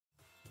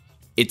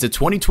It's a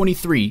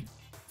 2023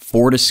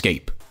 Ford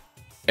Escape.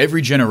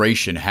 Every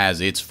generation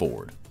has its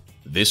Ford.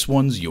 This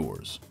one's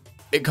yours.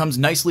 It comes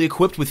nicely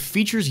equipped with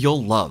features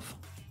you'll love.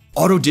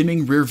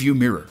 Auto-dimming rear-view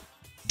mirror,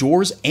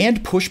 doors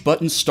and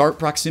push-button start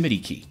proximity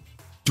key,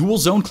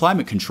 dual-zone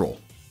climate control,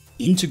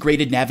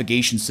 integrated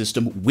navigation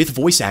system with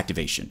voice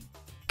activation,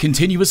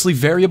 continuously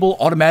variable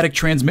automatic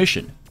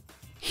transmission,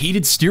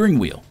 heated steering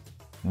wheel,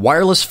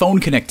 wireless phone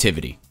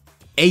connectivity,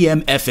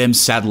 AM/FM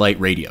satellite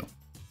radio,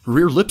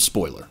 rear lip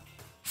spoiler,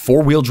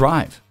 four-wheel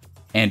drive,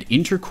 and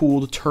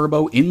intercooled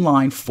turbo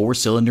inline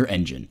four-cylinder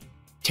engine.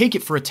 Take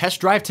it for a test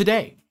drive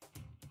today.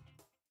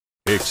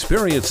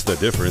 Experience the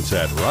difference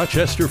at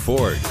Rochester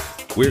Ford.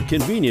 We're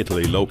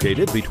conveniently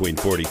located between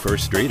 41st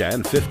Street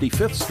and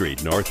 55th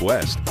Street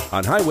Northwest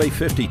on Highway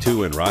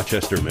 52 in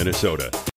Rochester, Minnesota.